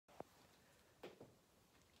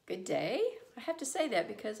Good day. I have to say that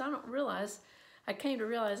because I came to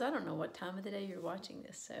realize I don't know what time of the day you're watching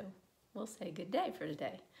this, so we'll say good day for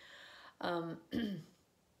today.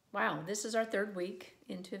 Wow, this is our third week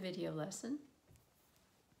into a video lesson.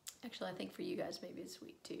 Actually, I think for you guys, maybe it's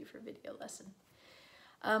week 2 for video lesson.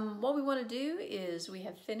 What we want to do is we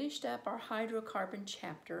have finished up our hydrocarbon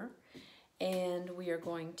chapter, and we are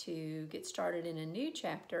going to get started in a new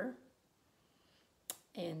chapter.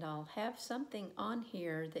 And I'll have something on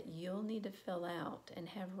here that you'll need to fill out and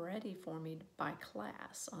have ready for me by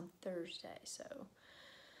class on Thursday. So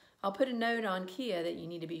I'll put a note on Kia that you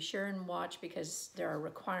need to be sure and watch because there are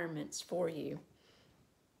requirements for you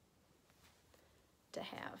to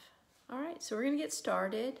have. All right, so we're going to get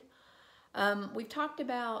started. We've talked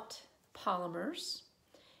about polymers,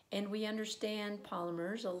 and we understand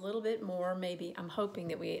polymers a little bit more. Maybe I'm hoping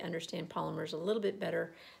that we understand polymers a little bit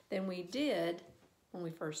better than we did when we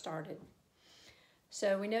first started.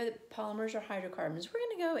 So we know that polymers are hydrocarbons. We're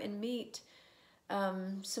going to go and meet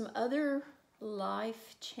some other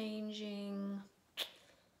life-changing,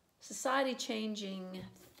 society-changing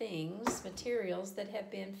things, materials that have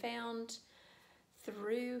been found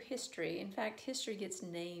through history. In fact, history gets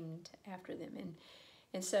named after them.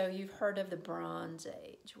 And so you've heard of the Bronze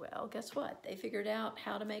Age. Well, guess what? They figured out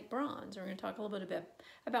how to make bronze. We're going to talk a little bit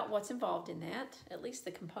about what's involved in that, at least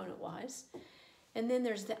the component-wise. And then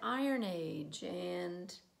there's the Iron Age,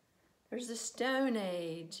 and there's the Stone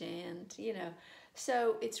Age, and, you know.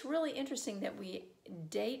 So it's really interesting that we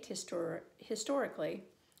date historically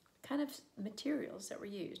kind of materials that were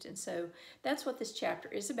used. And so that's what this chapter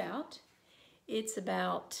is about. It's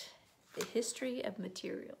about the history of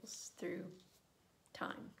materials through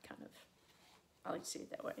time, kind of. I like to see it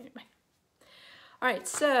that way anyway. All right,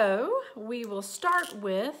 so we will start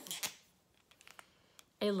with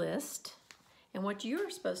a list. And what you're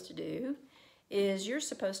supposed to do is you're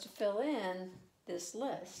supposed to fill in this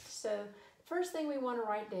list. So the first thing we want to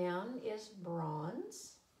write down is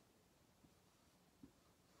bronze.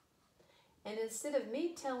 And instead of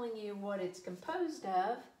me telling you what it's composed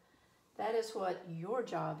of, that is what your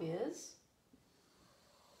job is.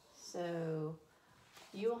 So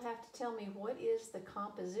you'll have to tell me what is the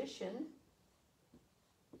composition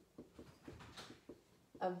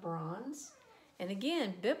of bronze. And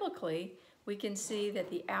again, biblically, we can see that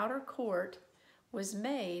the outer court was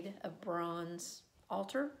made of bronze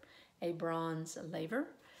altar, a bronze laver.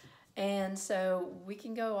 And so we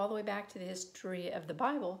can go all the way back to the history of the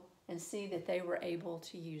Bible and see that they were able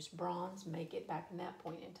to use bronze, make it back in that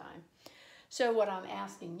point in time. So what I'm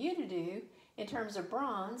asking you to do in terms of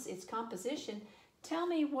bronze, its composition, tell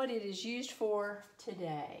me what it is used for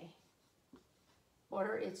today. What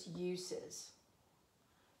are its uses?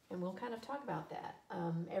 And we'll kind of talk about that.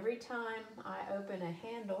 Every time I open a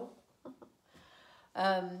handle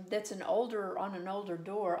that's on an older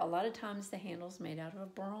door, a lot of times the handle's made out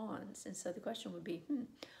of bronze. And so the question would be,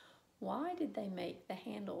 why did they make the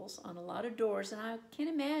handles on a lot of doors? And I can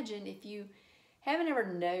imagine if you haven't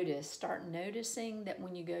ever noticed, start noticing that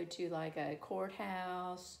when you go to like a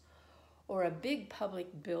courthouse or a big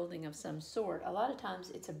public building of some sort, a lot of times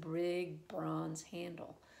it's a big bronze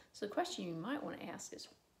handle. So the question you might want to ask is,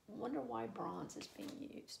 wonder why bronze is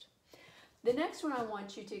being used. The next one I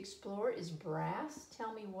want you to explore is brass.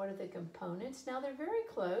 Tell me what are the components. Now they're very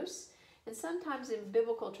close, and sometimes in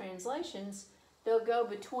biblical translations they'll go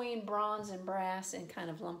between bronze and brass and kind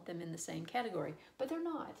of lump them in the same category, but they're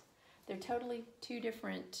not. They're totally two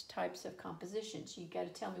different types of compositions. You got to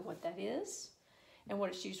tell me what that is and what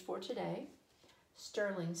it's used for today.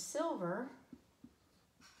 Sterling silver.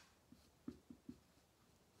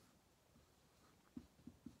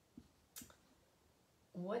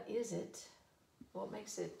 What is it? What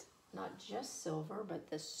makes it not just silver, but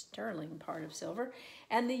the sterling part of silver,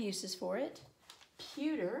 and the uses for it.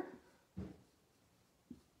 Pewter.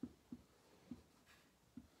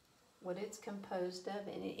 What it's composed of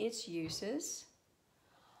and its uses.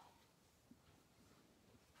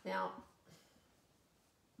 Now,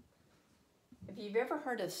 if you've ever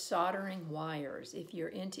heard of soldering wires, if you're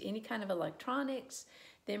into any kind of electronics,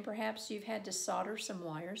 then perhaps you've had to solder some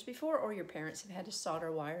wires before, or your parents have had to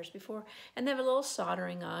solder wires before, and they have a little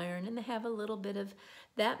soldering iron, and they have a little bit of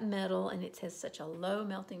that metal, and it has such a low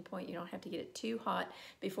melting point, you don't have to get it too hot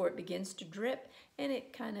before it begins to drip, and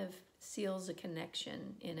it kind of seals a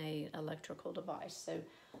connection in an electrical device. So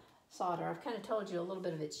solder, I've kind of told you a little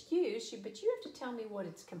bit of its use, but you have to tell me what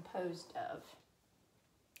it's composed of.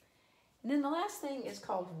 And then the last thing is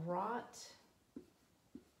called wrought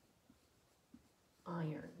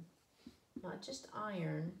iron. Not just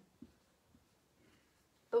iron,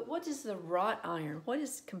 but what is the wrought iron? What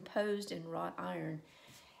is composed in wrought iron?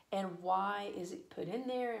 and why is it put in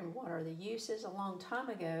there and what are the uses. A long time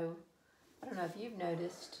ago, I don't know if you've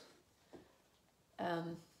noticed, I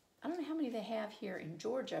don't know how many they have here in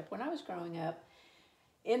Georgia. When I was growing up,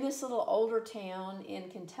 in this little older town in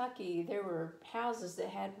Kentucky, there were houses that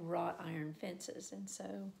had wrought iron fences. And so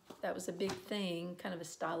that was a big thing, kind of a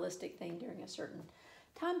stylistic thing during a certain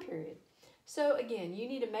time period. So again, you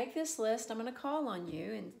need to make this list. I'm going to call on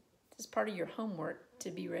you, and this is part of your homework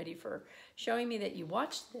to be ready for showing me that you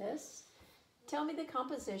watched this. Tell me the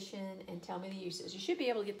composition and tell me the uses. You should be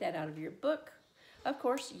able to get that out of your book. Of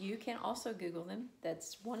course, you can also Google them.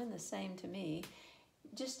 That's one and the same to me.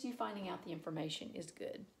 Just you finding out the information is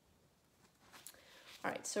good.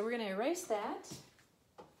 All right, so we're going to erase that.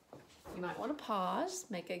 You might want to pause,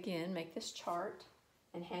 make this chart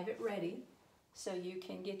and have it ready so you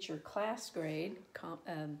can get your class grade,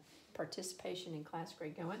 participation in class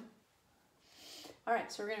grade going. All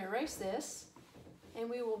right, so we're going to erase this and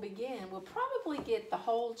we will begin. We'll probably get the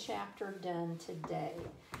whole chapter done today.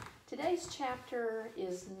 Today's chapter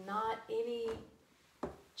is not any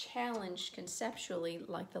challenge conceptually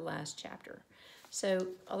like the last chapter. So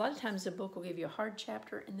a lot of times the book will give you a hard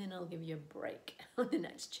chapter and then it'll give you a break on the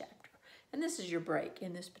next chapter. And this is your break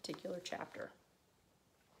in this particular chapter.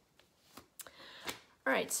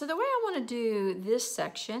 All right, so the way I want to do this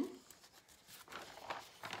section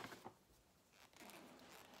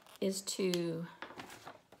is to,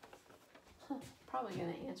 probably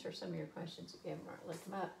going to answer some of your questions if you haven't looked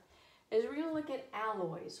them up, is we're going to look at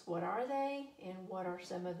alloys. What are they and what are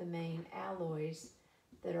some of the main alloys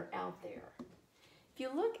that are out there? If you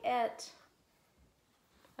look at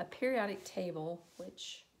a periodic table,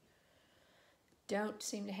 which don't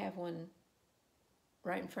seem to have one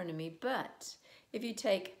right in front of me, but if you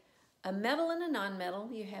take a metal and a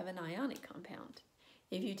nonmetal, you have an ionic compound.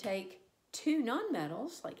 If you take two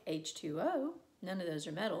nonmetals, like H2O, none of those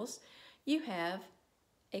are metals, you have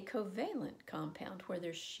a covalent compound where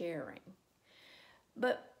they're sharing.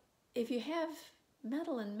 But if you have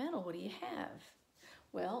metal and metal, what do you have?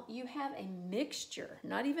 Well, you have a mixture,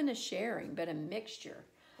 not even a sharing, but a mixture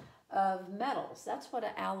of metals. That's what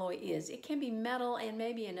an alloy is. It can be metal and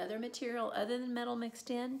maybe another material other than metal mixed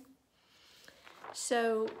in.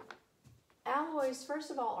 So alloys, first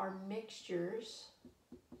of all, are mixtures,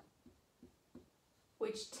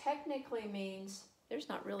 which technically means there's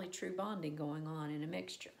not really true bonding going on in a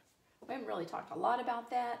mixture. We haven't really talked a lot about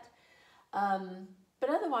that. But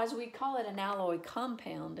otherwise, we'd call it an alloy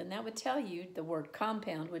compound, and that would tell you, the word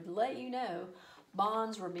compound would let you know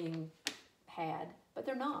bonds were being had, but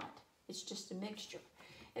they're not. It's just a mixture.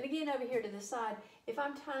 And again, over here to the side, if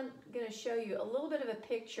I'm going to show you a little bit of a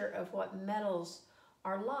picture of what metals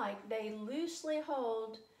are like, they loosely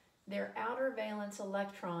hold their outer valence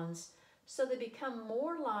electrons, so they become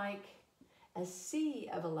more like a sea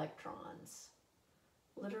of electrons,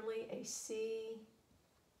 literally a sea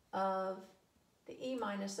of, the E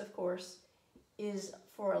minus, of course, is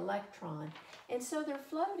for electron. And so they're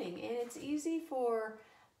floating, and it's easy for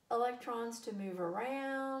electrons to move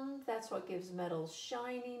around. That's what gives metals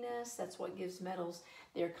shininess. That's what gives metals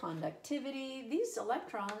their conductivity. These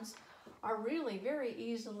electrons are really very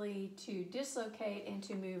easily to dislocate and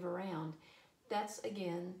to move around. That's,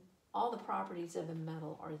 again, all the properties of a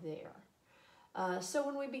metal are there. So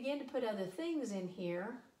when we begin to put other things in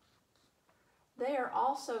here, they are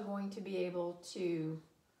also going to be able to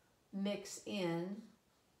mix in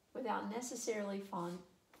without necessarily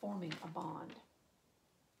forming a bond.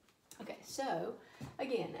 Okay, so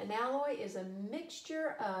again, an alloy is a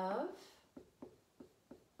mixture of,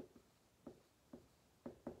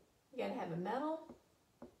 you gotta have a metal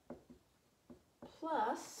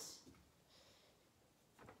plus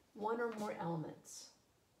one or more elements.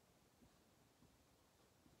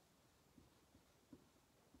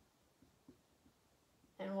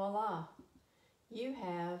 And voila, you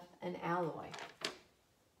have an alloy.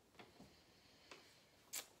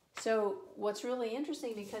 So what's really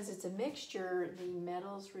interesting, because it's a mixture, the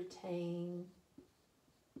metals retain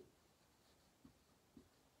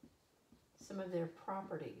some of their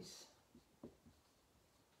properties.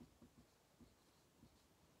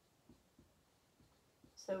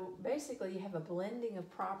 So basically you have a blending of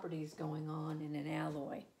properties going on in an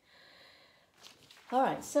alloy. All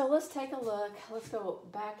right, so let's take a look. Let's go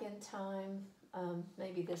back in time.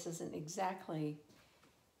 Maybe this isn't exactly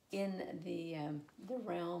in the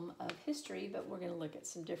realm of history, but we're going to look at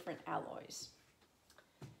some different alloys.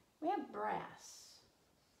 We have brass.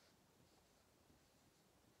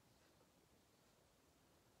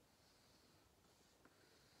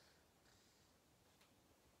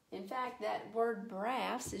 In fact, that word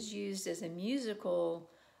brass is used as a musical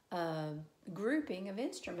grouping of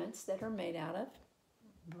instruments that are made out of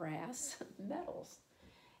brass metals.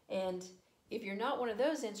 And if you're not one of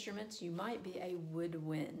those instruments, you might be a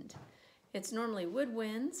woodwind. It's normally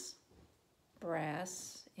woodwinds,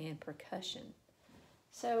 brass, and percussion.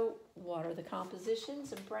 So what are the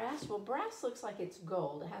compositions of brass? Well, brass looks like it's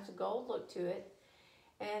gold. It has a gold look to it.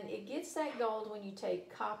 And it gets that gold when you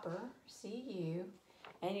take copper, Cu,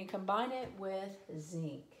 and you combine it with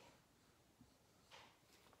zinc.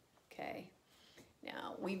 Okay.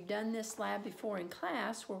 Now, we've done this lab before in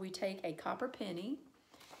class where we take a copper penny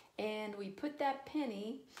and we put that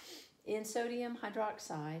penny in sodium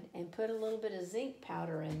hydroxide and put a little bit of zinc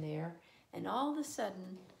powder in there, and all of a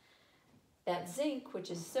sudden that zinc,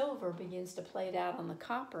 which is silver, begins to plate out on the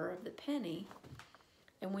copper of the penny.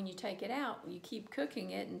 And when you take it out, you keep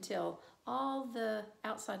cooking it until all the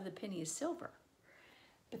outside of the penny is silver.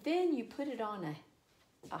 But then you put it on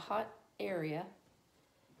a hot area,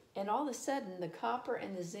 and all of a sudden the copper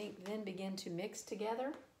and the zinc then begin to mix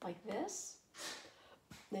together like this.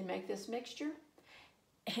 They make this mixture,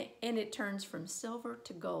 and it turns from silver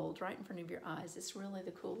to gold right in front of your eyes. It's really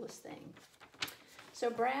the coolest thing. So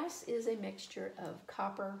brass is a mixture of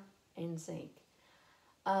copper and zinc.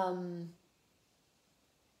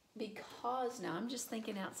 Because, now I'm just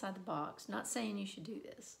thinking outside the box, not saying you should do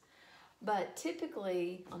this, but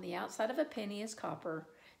typically on the outside of a penny is copper,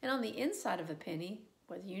 and on the inside of a penny,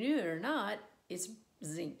 whether you knew it or not, it's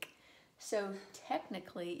zinc. So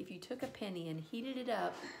technically, if you took a penny and heated it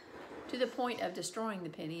up to the point of destroying the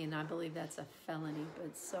penny, and I believe that's a felony,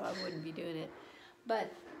 but so I wouldn't be doing it,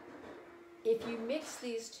 but if you mix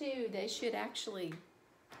these two, they should actually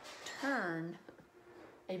turn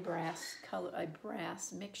a brass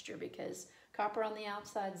mixture, because copper on the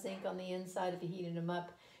outside, zinc on the inside, if you heated them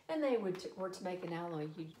up, and they were to make an alloy,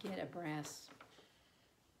 you'd get a brass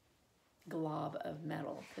glob of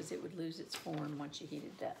metal, because it would lose its form once you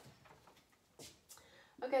heated it up.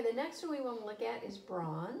 Okay, the next one we want to look at is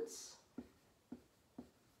bronze.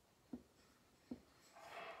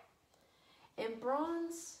 And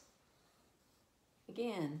bronze,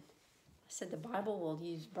 again, I said the Bible will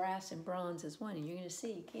use brass and bronze as one, and you're going to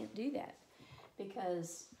see you can't do that,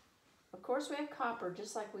 because of course we have copper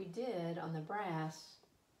just like we did on the brass,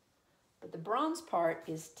 but the bronze part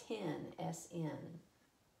is tin, S-N,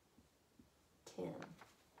 10.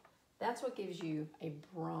 That's what gives you a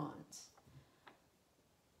bronze.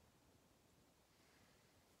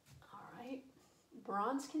 All right,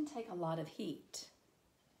 bronze can take a lot of heat,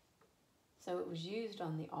 so it was used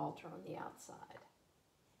on the altar on the outside.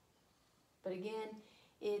 But again,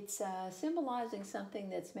 it's symbolizing something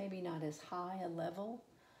that's maybe not as high a level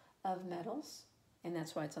of metals, and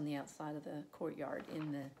that's why it's on the outside of the courtyard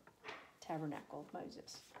in the tabernacle of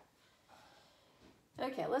Moses.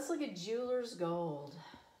 Okay, let's look at jeweler's gold.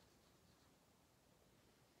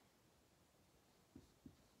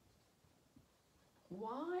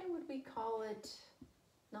 Why would we call it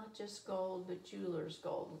not just gold, but jeweler's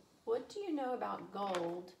gold? What do you know about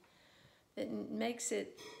gold that makes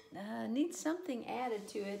it need something added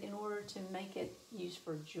to it in order to make it used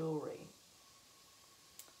for jewelry?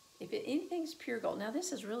 If anything's pure gold, now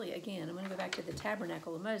this is really, again, I'm going to go back to the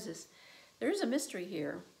tabernacle of Moses. There's a mystery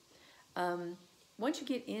here. Once you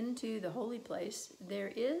get into the holy place,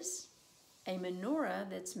 there is a menorah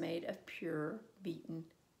that's made of pure beaten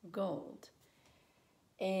gold.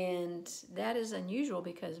 And that is unusual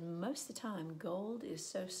because most of the time gold is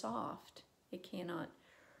so soft, it cannot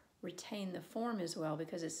retain the form as well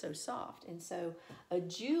because it's so soft. And so a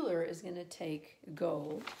jeweler is going to take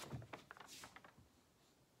gold,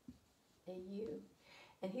 AU,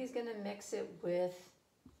 and he's going to mix it with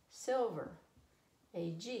silver,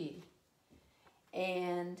 AG.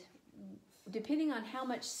 And depending on how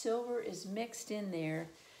much silver is mixed in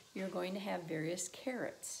there, you're going to have various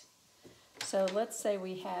carats. So let's say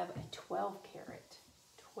we have a 12 carat,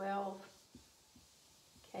 12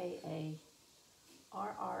 K-A-R-R-O-T.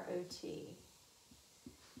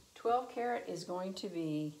 12 carat is going to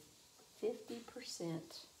be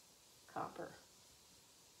 50% copper.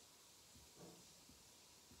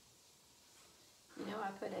 You know, I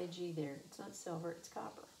put AG there. It's not silver, it's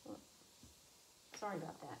copper. Sorry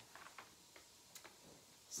about that.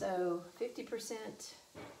 So 50%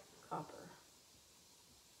 copper.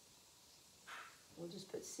 We'll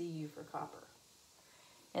just put Cu for copper.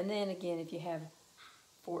 And then again, if you have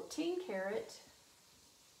 14 karat,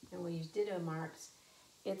 and we use ditto marks,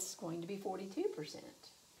 it's going to be 42%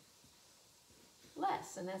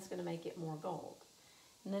 less, and that's going to make it more gold.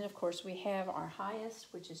 And then of course we have our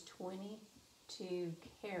highest, which is 22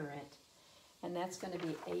 karat, and that's going to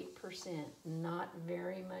be 8%. Not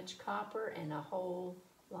very much copper and a whole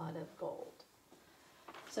lot of gold.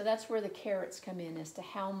 So that's where the carats come in as to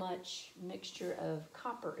how much mixture of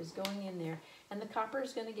copper is going in there. And the copper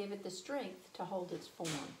is going to give it the strength to hold its form.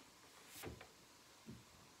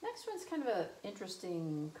 Next one's kind of an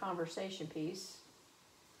interesting conversation piece.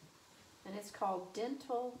 And it's called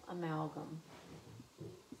dental amalgam.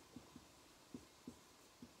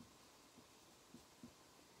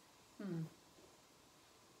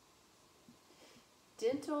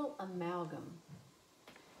 Dental amalgam.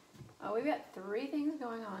 We've got three things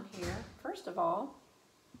going on here. First of all,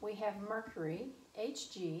 we have mercury,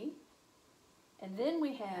 Hg, and then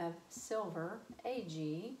we have silver,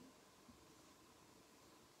 Ag,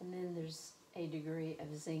 and then there's a degree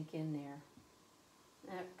of zinc in there.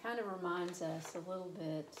 That kind of reminds us a little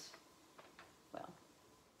bit, well,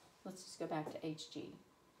 let's just go back to Hg.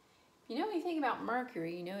 If you know anything about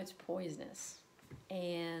mercury, you know it's poisonous.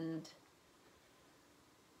 And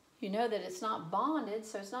you know that it's not bonded,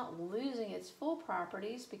 so it's not losing its full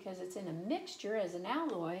properties because it's in a mixture as an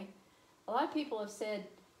alloy. A lot of people have said,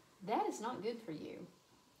 that is not good for you.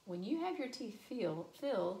 When you have your teeth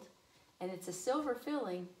filled and it's a silver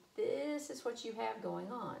filling, this is what you have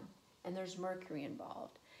going on. And there's mercury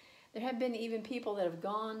involved. There have been even people that have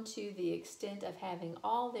gone to the extent of having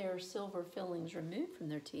all their silver fillings removed from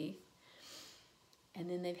their teeth. And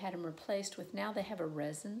then they've had them replaced with, now they have a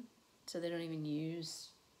resin, so they don't even use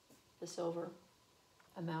the silver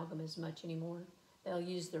amalgam as much anymore. They'll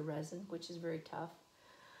use the resin, which is very tough.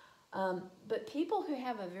 But people who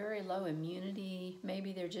have a very low immunity,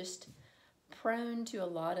 maybe they're just prone to a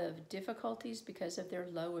lot of difficulties because of their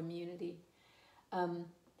low immunity,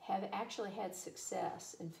 have actually had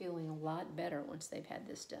success in feeling a lot better once they've had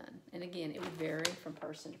this done. And again, it would vary from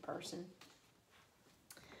person to person.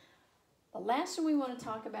 The last one we want to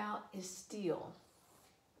talk about is steel.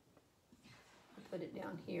 Put it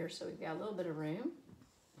down here so we've got a little bit of room.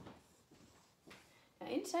 Now,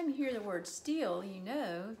 anytime you hear the word steel, you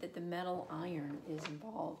know that the metal iron is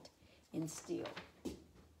involved in steel.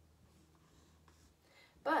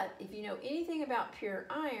 But if you know anything about pure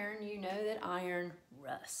iron, you know that iron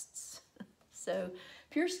rusts. So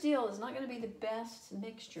pure steel is not going to be the best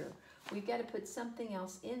mixture. We've got to put something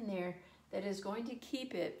else in there that is going to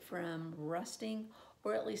keep it from rusting,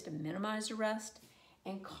 or at least to minimize the rust.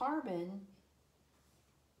 And carbon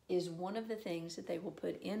is one of the things that they will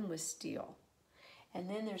put in with steel. And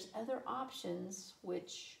then there's other options,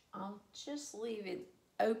 which I'll just leave it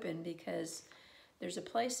open because there's a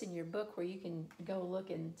place in your book where you can go look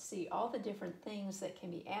and see all the different things that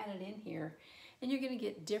can be added in here, and you're going to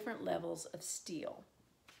get different levels of steel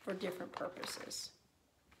for different purposes.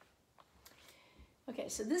 Okay,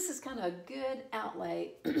 so this is kind of a good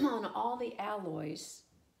outlay on all the alloys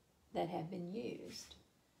that have been used.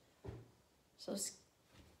 So let's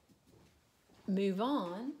move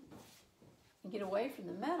on and get away from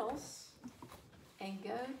the metals and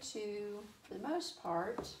go to, for the most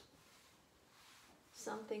part,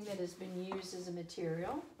 something that has been used as a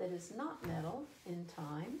material that is not metal in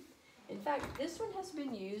time. In fact, this one has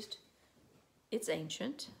been used, it's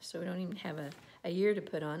ancient, so we don't even have a year to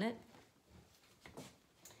put on it.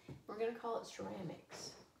 We're going to call it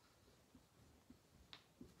ceramics.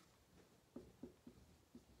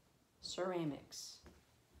 Ceramics.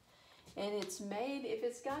 And it's made, if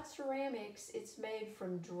it's got ceramics, it's made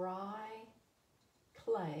from dry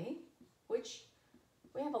clay, which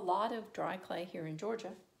we have a lot of dry clay here in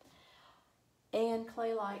Georgia, and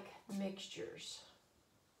clay-like mixtures.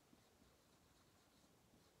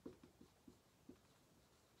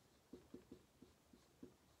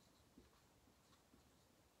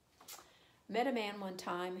 Met a man one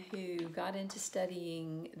time who got into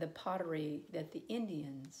studying the pottery that the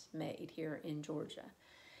Indians made here in Georgia.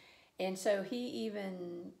 And so he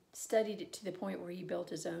even studied it to the point where he built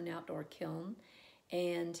his own outdoor kiln,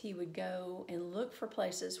 and he would go and look for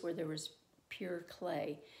places where there was pure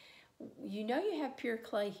clay. You know you have pure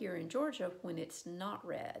clay here in Georgia when it's not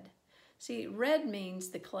red. See, red means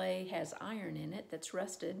the clay has iron in it that's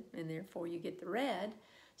rusted, and therefore you get the red.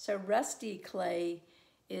 So rusty clay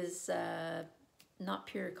is not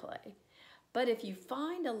pure clay. But if you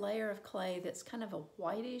find a layer of clay that's kind of a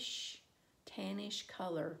whitish, tannish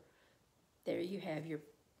color, there you have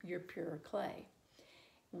your pure clay.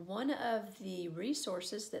 One of the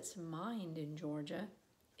resources that's mined in Georgia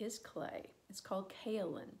is clay. It's called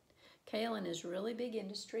kaolin. Kaolin is really big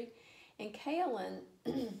industry. And kaolin,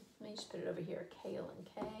 let me just put it over here, kaolin,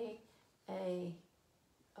 K-A-O-L-I-N,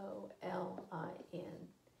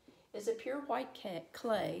 is a pure white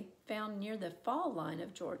clay found near the fall line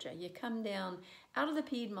of Georgia. You come down out of the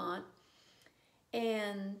Piedmont,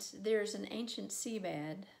 and there's an ancient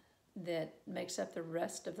seabed that makes up the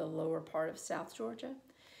rest of the lower part of South Georgia.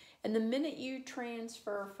 And the minute you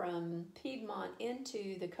transfer from Piedmont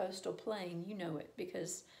into the coastal plain, you know it,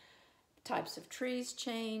 because types of trees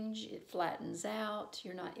change, it flattens out,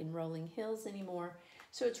 you're not in rolling hills anymore.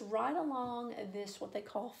 So it's right along this, what they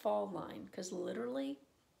call fall line, because literally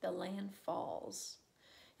the land falls.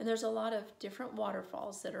 And there's a lot of different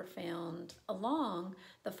waterfalls that are found along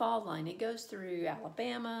the fall line. It goes through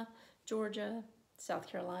Alabama, Georgia, South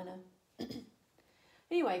Carolina.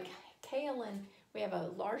 Anyway, kaolin, we have a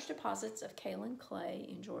large deposits of kaolin clay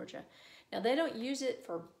in Georgia. Now they don't use it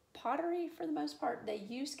for pottery for the most part. They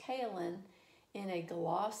use kaolin in a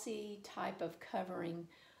glossy type of covering,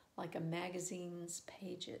 like a magazine's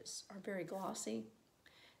pages are very glossy.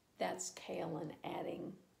 That's kaolin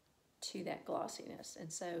adding to that glossiness.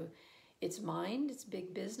 And so it's mined, it's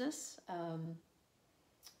big business.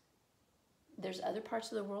 There's other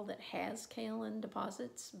parts of the world that has kaolin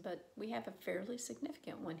deposits, but we have a fairly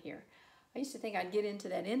significant one here. I used to think I'd get into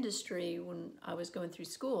that industry when I was going through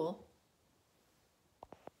school,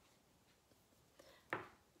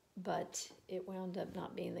 but it wound up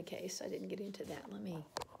not being the case. I didn't get into that. Let me